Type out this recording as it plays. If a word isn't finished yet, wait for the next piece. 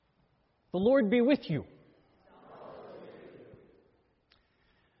The Lord be with you.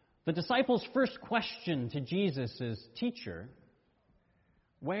 The disciples' first question to Jesus is, Teacher,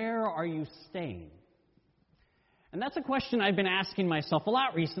 where are you staying? And that's a question I've been asking myself a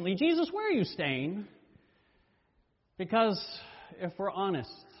lot recently. Jesus, where are you staying? Because, if we're honest,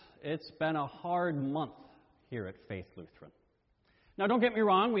 it's been a hard month here at Faith Lutheran. Now, don't get me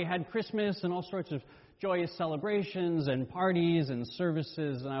wrong, we had Christmas and all sorts of joyous celebrations and parties and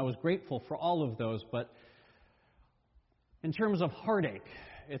services, and I was grateful for all of those, but in terms of heartache,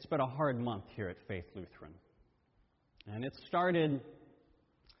 it's been a hard month here at Faith Lutheran. And it started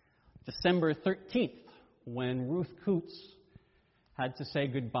December 13th, when Ruth Coots had to say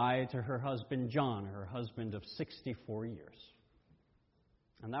goodbye to her husband, John, her husband of 64 years.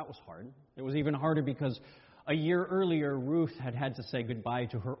 And that was hard. It was even harder because a year earlier, Ruth had to say goodbye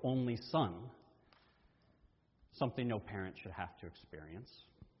to her only son, something no parent should have to experience.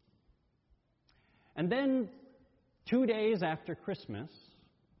 And then, 2 days after Christmas,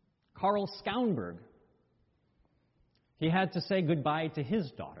 Carl Scounberg, he had to say goodbye to his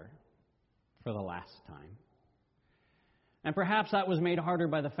daughter for the last time. And perhaps that was made harder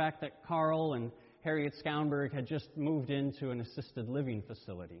by the fact that Carl and Harriet Scounberg had just moved into an assisted living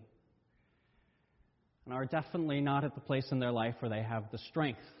facility and are definitely not at the place in their life where they have the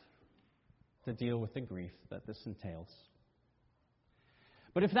strength to deal with the grief that this entails.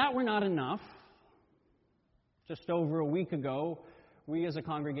 But if that were not enough, just over a week ago, we as a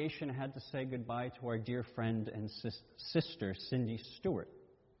congregation had to say goodbye to our dear friend and sister, Cindy Stewart.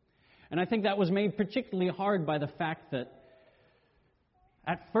 And I think that was made particularly hard by the fact that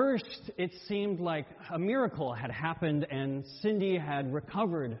at first it seemed like a miracle had happened and Cindy had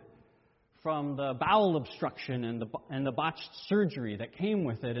recovered from the bowel obstruction and the botched surgery that came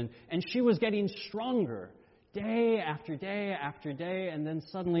with it. And she was getting stronger day after day after day. And then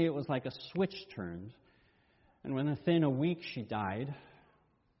suddenly it was like a switch turned. And within a week she died.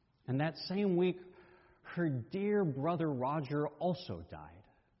 And that same week, her dear brother Roger also died.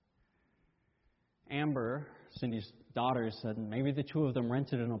 Amber, Cindy's daughter, said maybe the two of them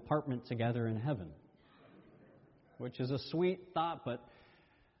rented an apartment together in heaven. Which is a sweet thought, but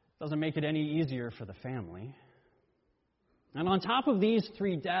doesn't make it any easier for the family. And on top of these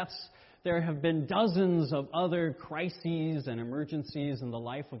 3 deaths, there have been dozens of other crises and emergencies in the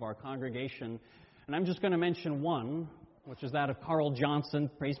life of our congregation. And I'm just going to mention one, which is that of Carl Johnson.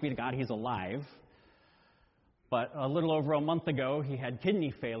 Praise be to God, he's alive. But a little over a month ago, he had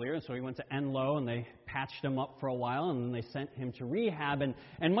kidney failure, so he went to Enloe, and they patched him up for a while, and then they sent him to rehab.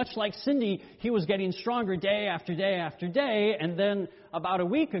 And much like Cindy, he was getting stronger day after day after day, and then about a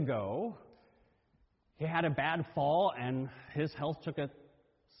week ago, he had a bad fall, and his health took a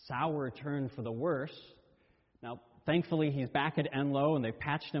sour turn for the worse. Now, thankfully, he's back at Enloe, and they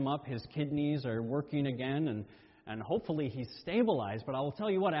patched him up. His kidneys are working again, and hopefully he's stabilized. But I will tell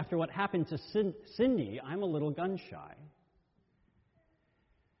you what, after what happened to Cindy, I'm a little gun-shy.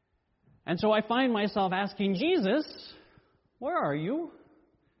 And so I find myself asking, Jesus, where are you?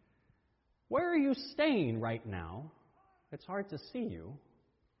 Where are you staying right now? It's hard to see you.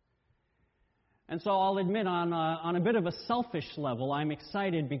 And so I'll admit, on a bit of a selfish level, I'm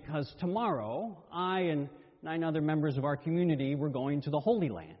excited because tomorrow, I and 9 other members of our community, we're going to the Holy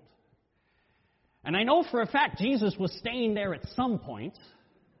Land. And I know for a fact Jesus was staying there at some point.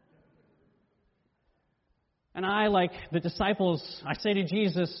 And I, like the disciples, I say to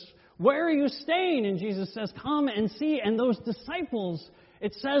Jesus, where are you staying? And Jesus says, come and see. And those disciples,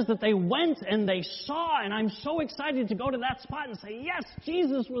 it says that they went and they saw. And I'm so excited to go to that spot and say, yes,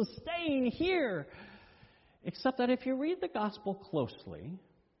 Jesus was staying here. Except that if you read the gospel closely,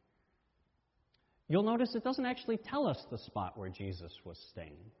 you'll notice it doesn't actually tell us the spot where Jesus was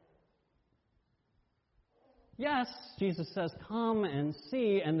staying. Yes, Jesus says, come and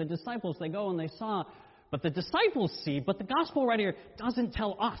see, and the disciples, they go and they saw, but the disciples see, but the gospel writer doesn't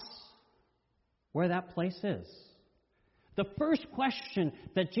tell us where that place is. The first question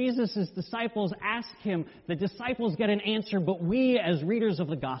that Jesus' disciples ask him, the disciples get an answer, but we as readers of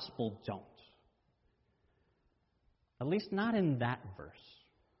the gospel don't. At least not in that verse.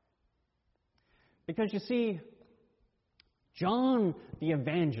 Because you see, John the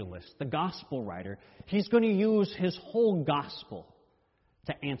evangelist, the gospel writer, he's going to use his whole gospel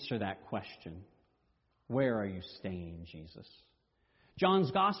to answer that question. Where are you staying, Jesus?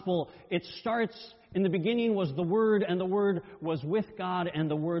 John's gospel, it starts, in the beginning was the Word, and the Word was with God, and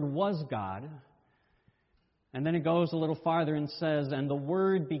the Word was God. And then it goes a little farther and says, and the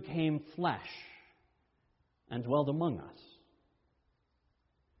Word became flesh and dwelled among us.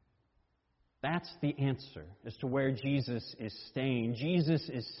 That's the answer as to where Jesus is staying. Jesus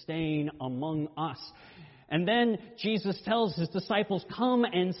is staying among us. And then Jesus tells his disciples, come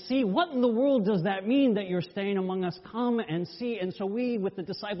and see. What in the world does that mean, that you're staying among us? Come and see. And so we, with the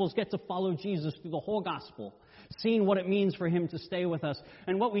disciples, get to follow Jesus through the whole gospel, seeing what it means for him to stay with us.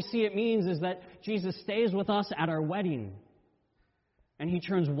 And what we see it means is that Jesus stays with us at our wedding. And he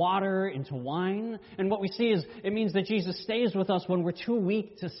turns water into wine. And what we see is it means that Jesus stays with us when we're too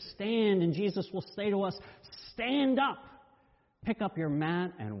weak to stand. And Jesus will say to us, stand up, pick up your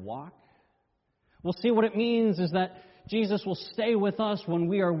mat and walk. We'll see what it means is that Jesus will stay with us when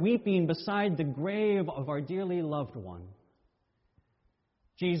we are weeping beside the grave of our dearly loved one.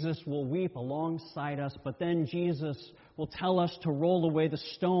 Jesus will weep alongside us, but then Jesus will tell us to roll away the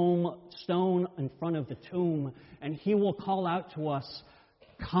stone in front of the tomb, and he will call out to us,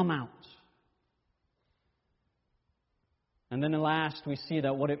 come out. And then at last we see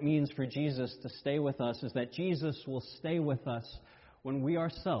that what it means for Jesus to stay with us is that Jesus will stay with us when we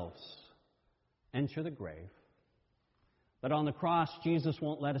ourselves enter the grave. That on the cross, Jesus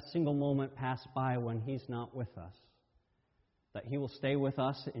won't let a single moment pass by when he's not with us. That he will stay with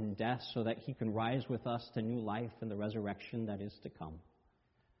us in death so that he can rise with us to new life in the resurrection that is to come.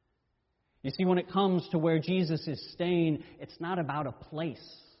 You see, when it comes to where Jesus is staying, it's not about a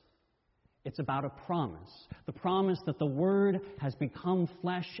place. It's about a promise. The promise that the Word has become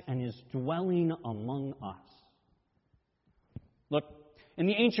flesh and is dwelling among us. Look, in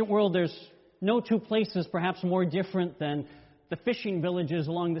the ancient world, there's no two places perhaps more different than the fishing villages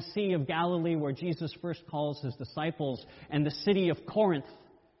along the Sea of Galilee where Jesus first calls his disciples, and the city of Corinth,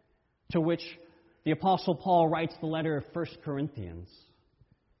 to which the Apostle Paul writes the letter of 1 Corinthians.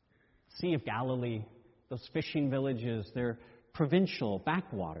 Sea of Galilee, those fishing villages, they're provincial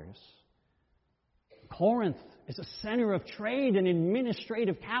backwaters. Corinth is a center of trade and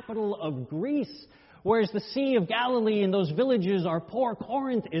administrative capital of Greece, whereas the Sea of Galilee and those villages are poor.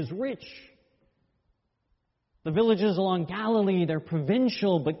 Corinth is rich. The villages along Galilee, they're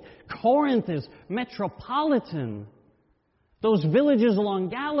provincial, but Corinth is metropolitan. Those villages along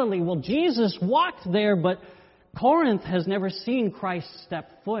Galilee, well, Jesus walked there, but Corinth has never seen Christ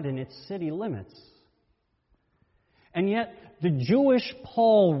step foot in its city limits. And yet, the Jewish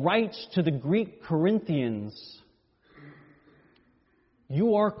Paul writes to the Greek Corinthians,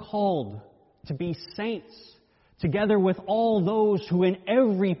 you are called to be saints, together with all those who in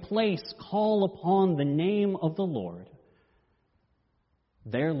every place call upon the name of the Lord,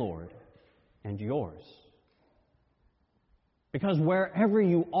 their Lord and yours. Because wherever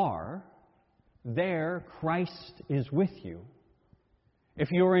you are, there Christ is with you.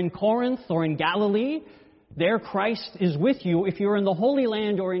 If you're in Corinth or in Galilee, there Christ is with you. If you're in the Holy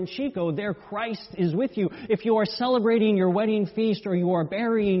Land or in Chico, there Christ is with you. If you are celebrating your wedding feast or you are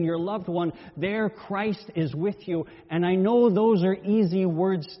burying your loved one, there Christ is with you. And I know those are easy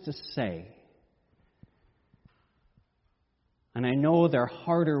words to say. And I know they're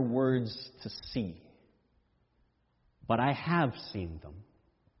harder words to see. But I have seen them.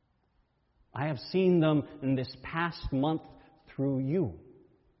 I have seen them in this past month through you.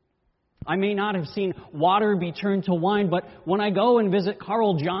 I may not have seen water be turned to wine, but when I go and visit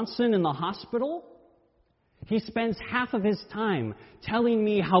Carl Johnson in the hospital, he spends half of his time telling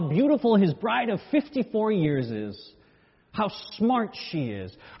me how beautiful his bride of 54 years is, how smart she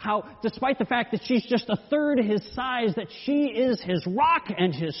is, how, despite the fact that she's just a third his size, that she is his rock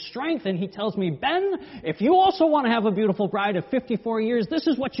and his strength. And he tells me, Ben, if you also want to have a beautiful bride of 54 years, this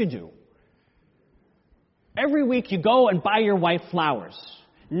is what you do. Every week you go and buy your wife flowers.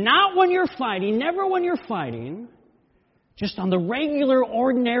 Not when you're fighting, never when you're fighting. Just on the regular,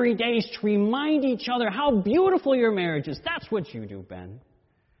 ordinary days to remind each other how beautiful your marriage is. That's what you do, Ben.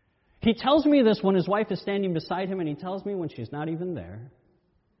 He tells me this when his wife is standing beside him, and he tells me when she's not even there.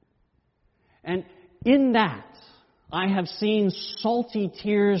 And in that, I have seen salty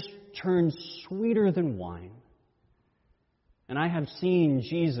tears turn sweeter than wine. And I have seen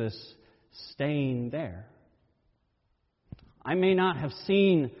Jesus staying there. I may not have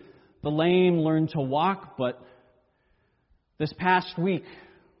seen the lame learn to walk, but this past week,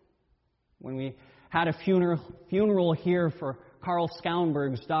 when we had a funeral here for Carl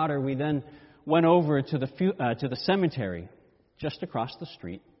Scounberg's daughter, we then went over to the cemetery just across the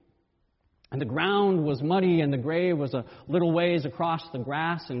street. And the ground was muddy, and the grave was a little ways across the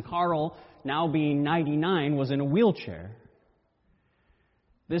grass, and Carl, now being 99, was in a wheelchair.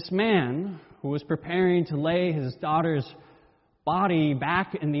 This man, who was preparing to lay his daughter's body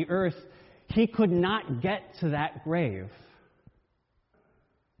back in the earth, he could not get to that grave.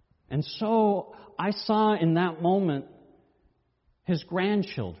 And so I saw in that moment his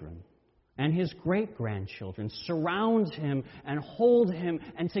grandchildren and his great-grandchildren surround him and hold him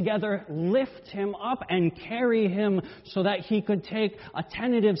and together lift him up and carry him so that he could take a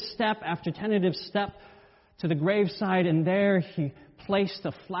tentative step after tentative step to the graveside, and there he placed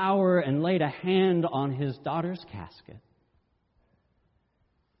a flower and laid a hand on his daughter's casket.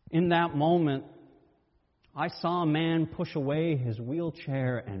 In that moment, I saw a man push away his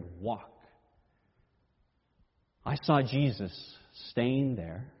wheelchair and walk. I saw Jesus staying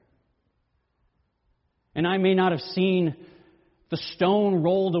there. And I may not have seen the stone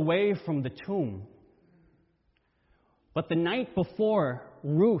rolled away from the tomb. But the night before,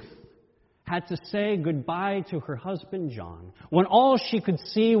 Ruth had to say goodbye to her husband John, when all she could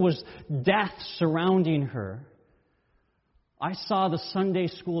see was death surrounding her. I saw the Sunday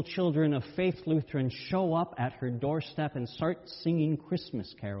school children of Faith Lutheran show up at her doorstep and start singing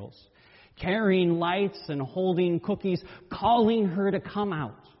Christmas carols, carrying lights and holding cookies, calling her to come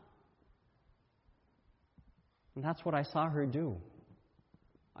out. And that's what I saw her do.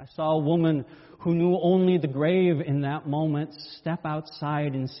 I saw a woman who knew only the grave in that moment step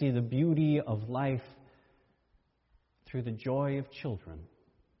outside and see the beauty of life through the joy of children.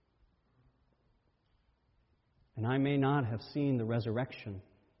 And I may not have seen the resurrection.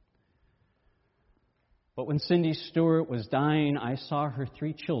 But when Cindy Stewart was dying, I saw her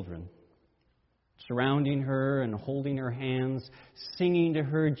 3 children surrounding her and holding her hands, singing to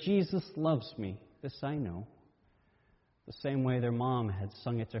her, "Jesus loves me, this I know," the same way their mom had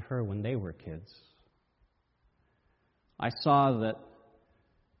sung it to her when they were kids. I saw that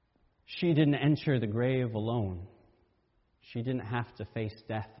she didn't enter the grave alone. She didn't have to face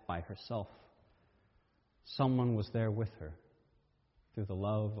death by herself. Someone was there with her through the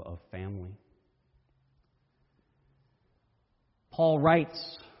love of family. Paul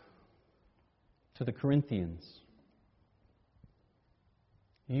writes to the Corinthians,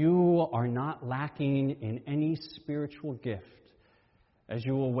 "You are not lacking in any spiritual gift as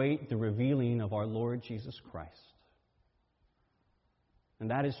you await the revealing of our Lord Jesus Christ."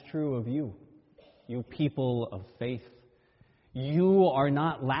 And that is true of you, you people of faith. You are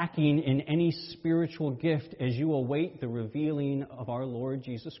not lacking in any spiritual gift as you await the revealing of our Lord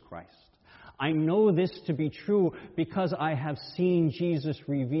Jesus Christ. I know this to be true because I have seen Jesus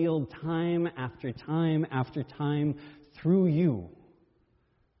revealed time after time after time through you.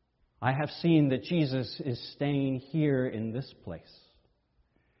 I have seen that Jesus is staying here in this place.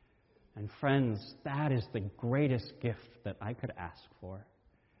 And friends, that is the greatest gift that I could ask for.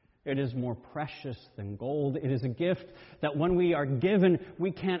 It is more precious than gold. It is a gift that when we are given, we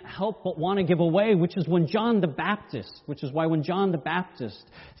can't help but want to give away, which is why when John the Baptist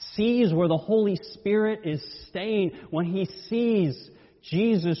sees where the Holy Spirit is staying, when he sees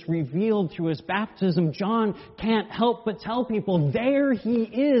Jesus revealed through his baptism, John can't help but tell people, there he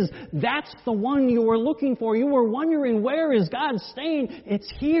is. That's the one you were looking for. You were wondering, where is God staying? It's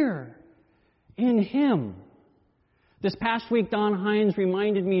here, in him. This past week, Don Hines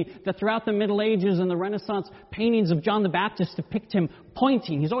reminded me that throughout the Middle Ages and the Renaissance, paintings of John the Baptist depict him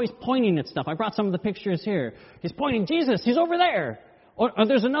pointing. He's always pointing at stuff. I brought some of the pictures here. He's pointing, Jesus, he's over there. Or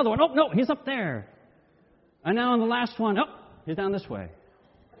there's another one. Oh, no, he's up there. And now in the last one, oh, he's down this way.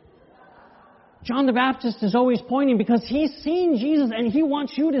 John the Baptist is always pointing because he's seen Jesus and he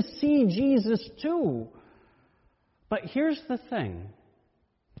wants you to see Jesus too. But here's the thing.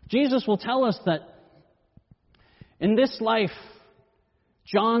 Jesus will tell us that in this life,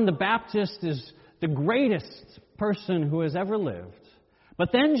 John the Baptist is the greatest person who has ever lived.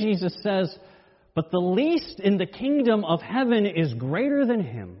 But then Jesus says, but the least in the kingdom of heaven is greater than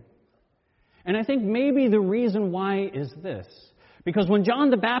him. And I think maybe the reason why is this. Because when John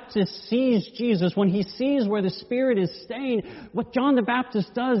the Baptist sees Jesus, when he sees where the Spirit is staying, what John the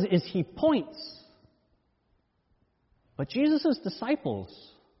Baptist does is he points. But Jesus' disciples,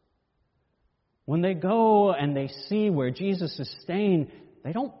 when they go and they see where Jesus is staying,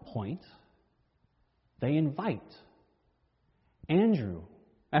 they don't point. They invite. Andrew,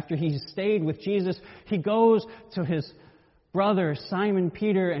 after he stayed with Jesus, he goes to his brother Simon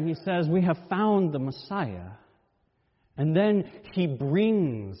Peter and he says, "We have found the Messiah." And then he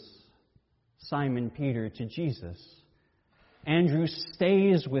brings Simon Peter to Jesus. Andrew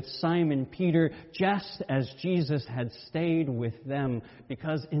stays with Simon Peter just as Jesus had stayed with them,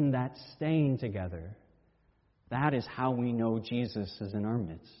 because in that staying together, that is how we know Jesus is in our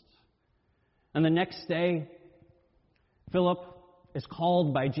midst. And the next day, Philip is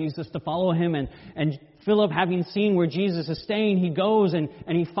called by Jesus to follow him, and Philip, having seen where Jesus is staying, he goes and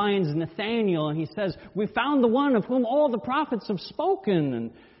he finds Nathanael, and he says, "We found the one of whom all the prophets have spoken."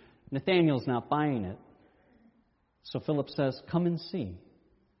 And Nathanael's not buying it. So Philip says, "Come and see."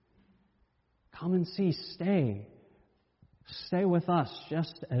 Come and see. Stay. Stay with us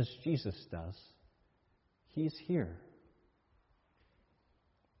just as Jesus does. He's here.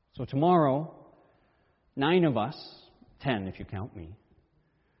 So tomorrow, 9 of us, 10 if you count me,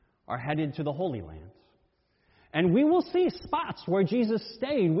 are headed to the Holy Land. And we will see spots where Jesus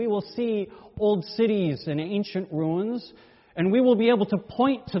stayed. We will see old cities and ancient ruins. And we will be able to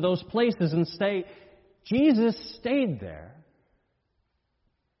point to those places and say, Jesus stayed there.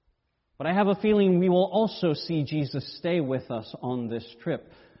 But I have a feeling we will also see Jesus stay with us on this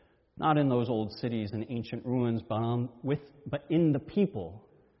trip. Not in those old cities and ancient ruins, but in the people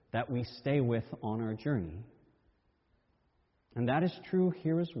that we stay with on our journey. And that is true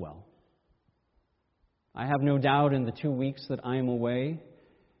here as well. I have no doubt in the 2 weeks that I am away,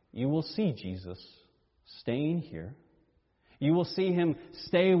 you will see Jesus staying here. You will see Him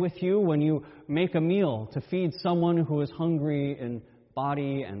stay with you when you make a meal to feed someone who is hungry in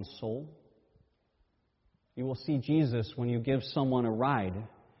body and soul. You will see Jesus when you give someone a ride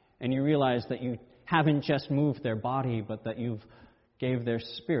and you realize that you haven't just moved their body, but that you've gave their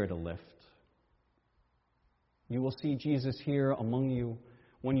spirit a lift. You will see Jesus here among you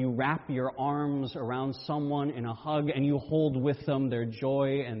when you wrap your arms around someone in a hug and you hold with them their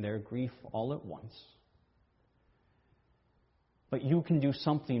joy and their grief all at once. But you can do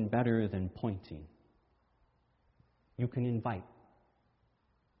something better than pointing. You can invite.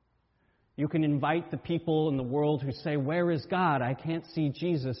 You can invite the people in the world who say, "Where is God? I can't see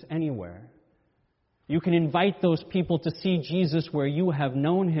Jesus anywhere." You can invite those people to see Jesus where you have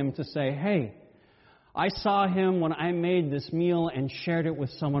known Him, to say, "Hey, I saw Him when I made this meal and shared it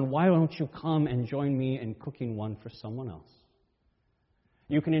with someone. Why don't you come and join me in cooking one for someone else?"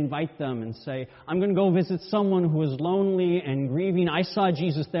 You can invite them and say, "I'm going to go visit someone who is lonely and grieving. I saw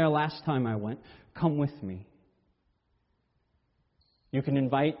Jesus there last time I went. Come with me." You can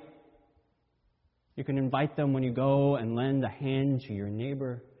invite them when you go and lend a hand to your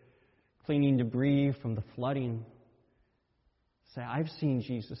neighbor, cleaning debris from the flooding. Say, "I've seen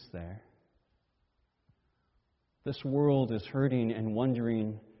Jesus there." This world is hurting and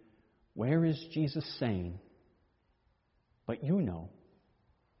wondering, where is Jesus saying? But you know.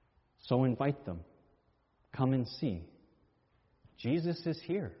 So invite them. Come and see. Jesus is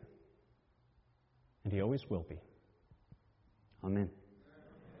here. And He always will be. Amen.